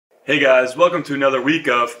Hey guys, welcome to another week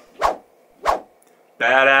of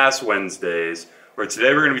Badass Wednesdays, where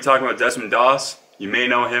today we're going to be talking about Desmond Doss. You may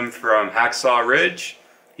know him from Hacksaw Ridge.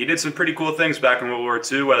 He did some pretty cool things back in World War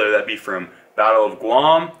II, whether that be from Battle of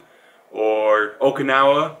Guam, or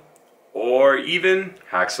Okinawa, or even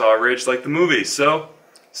Hacksaw Ridge like the movie. So,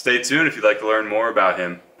 stay tuned if you'd like to learn more about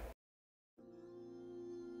him.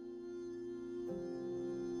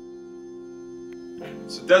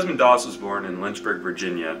 So Desmond Doss was born in Lynchburg,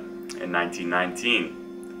 Virginia in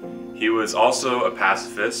 1919. He was also a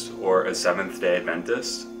pacifist, or a Seventh-day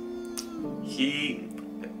Adventist. He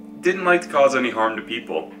didn't like to cause any harm to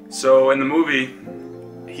people. So in the movie,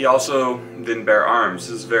 he also didn't bear arms.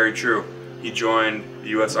 This is very true. He joined the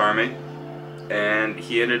US Army, and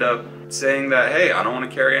he ended up saying that, hey, I don't want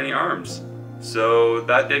to carry any arms. So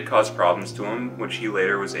that did cause problems to him, which he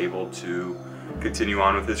later was able to continue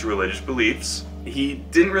on with his religious beliefs. He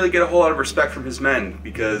didn't really get a whole lot of respect from his men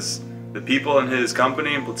because the people in his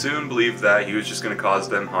company and platoon believed that he was just going to cause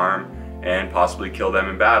them harm and possibly kill them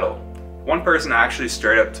in battle. One person actually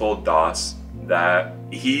straight up told Doss that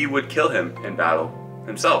he would kill him in battle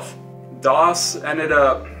himself. Doss ended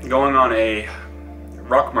up going on a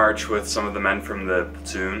ruck march with some of the men from the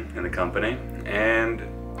platoon in the company, and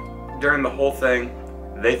during the whole thing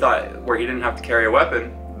they thought, where he didn't have to carry a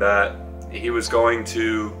weapon, that he was going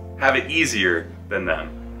to have it easier than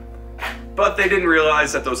them. But they didn't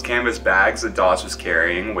realize that those canvas bags that Doss was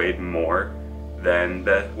carrying weighed more than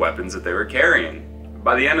the weapons that they were carrying.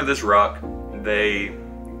 By the end of this ruck, they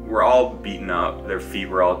were all beaten up, their feet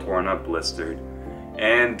were all torn up, blistered,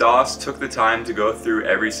 and Doss took the time to go through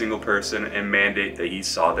every single person and mandate that he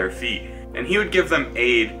saw their feet. And he would give them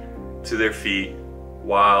aid to their feet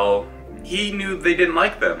while he knew they didn't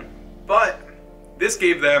like them. But this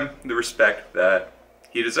gave them the respect that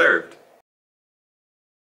he deserved.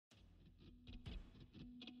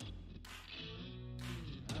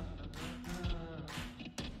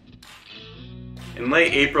 In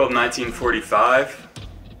late April of 1945,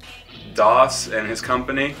 Doss and his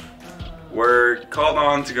company were called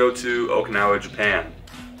on to go to Okinawa, Japan.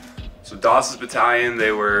 So Doss's battalion,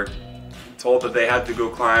 they were told that they had to go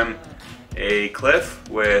climb a cliff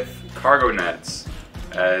with cargo nets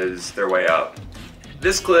as their way up.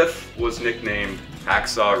 This cliff was nicknamed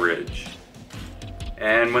Hacksaw Ridge.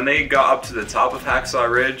 And when they got up to the top of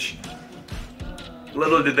Hacksaw Ridge,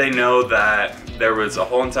 little did they know that there was a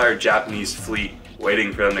whole entire Japanese fleet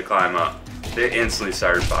waiting for them to climb up. They instantly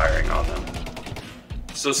started firing on them.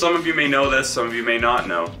 So some of you may know this, some of you may not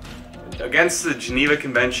know. Against the Geneva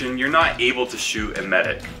Convention, you're not able to shoot a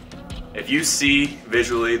medic. If you see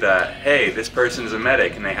visually that, hey, this person is a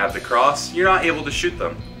medic and they have the cross, you're not able to shoot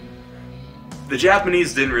them. The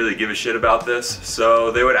Japanese didn't really give a shit about this,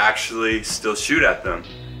 so they would actually still shoot at them.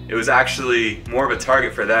 It was actually more of a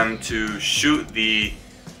target for them to shoot the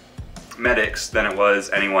medics than it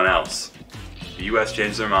was anyone else. The US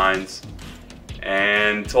changed their minds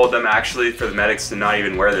and told them actually for the medics to not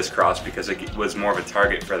even wear this cross because it was more of a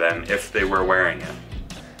target for them if they were wearing it.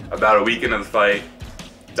 About a week into the fight,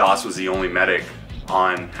 Doss was the only medic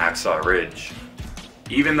on Hacksaw Ridge.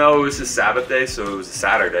 Even though it was his Sabbath day, so it was a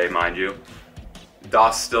Saturday, mind you,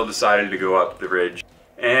 Doss still decided to go up the ridge.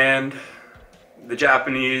 And the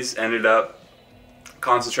Japanese ended up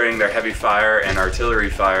concentrating their heavy fire and artillery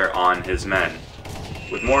fire on his men.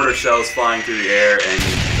 With mortar shells flying through the air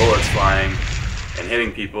and bullets flying and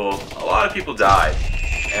hitting people, a lot of people died.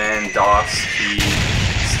 And Doss, he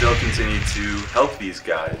still continued to help these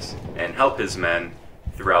guys and help his men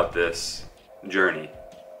throughout this journey.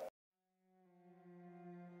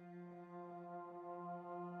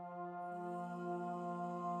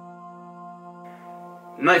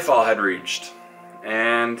 Nightfall had reached,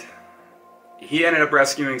 and he ended up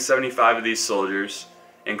rescuing 75 of these soldiers,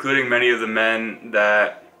 including many of the men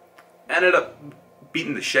that ended up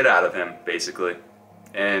beating the shit out of him, basically,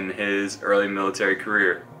 in his early military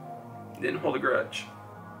career. He didn't hold a grudge.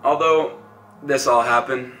 Although this all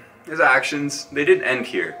happened, his actions, they didn't end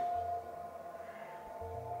here.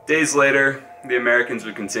 Days later, the Americans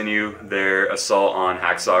would continue their assault on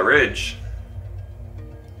Hacksaw Ridge,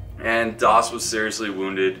 and Doss was seriously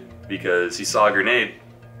wounded because he saw a grenade.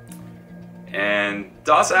 And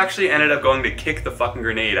Doss actually ended up going to kick the fucking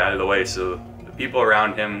grenade out of the way so the people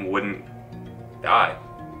around him wouldn't die.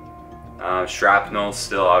 Shrapnel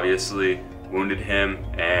still obviously wounded him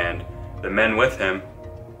and the men with him.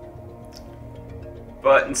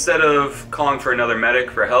 But instead of calling for another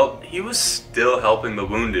medic for help, he was still helping the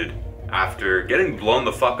wounded after getting blown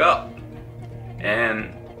the fuck up.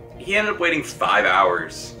 And he ended up waiting 5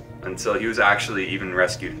 hours until he was actually even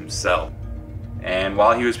rescued himself. And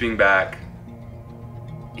while he was being back,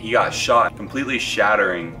 he got shot, completely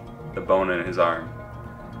shattering the bone in his arm.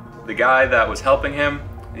 The guy that was helping him,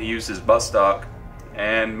 he used his buttstock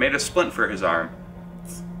and made a splint for his arm.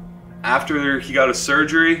 After he got a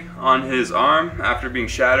surgery on his arm, after being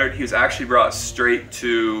shattered, he was actually brought straight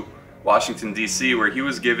to Washington, D.C., where he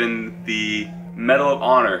was given the Medal of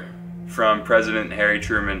Honor from President Harry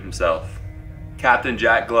Truman himself. Captain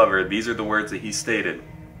Jack Glover, these are the words that he stated.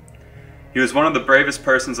 He was one of the bravest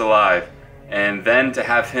persons alive, and then to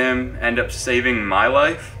have him end up saving my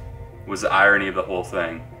life was the irony of the whole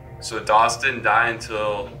thing. So Doss didn't die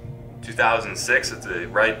until 2006 at the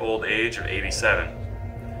ripe old age of 87.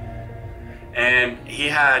 And he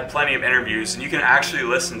had plenty of interviews, and you can actually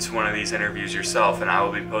listen to one of these interviews yourself, and I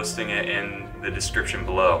will be posting it in the description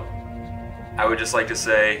below. I would just like to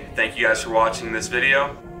say thank you guys for watching this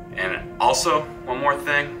video, and also one more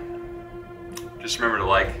thing, just remember to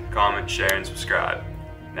like, comment, share, and subscribe.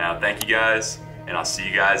 Now thank you guys, and I'll see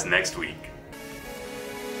you guys next week.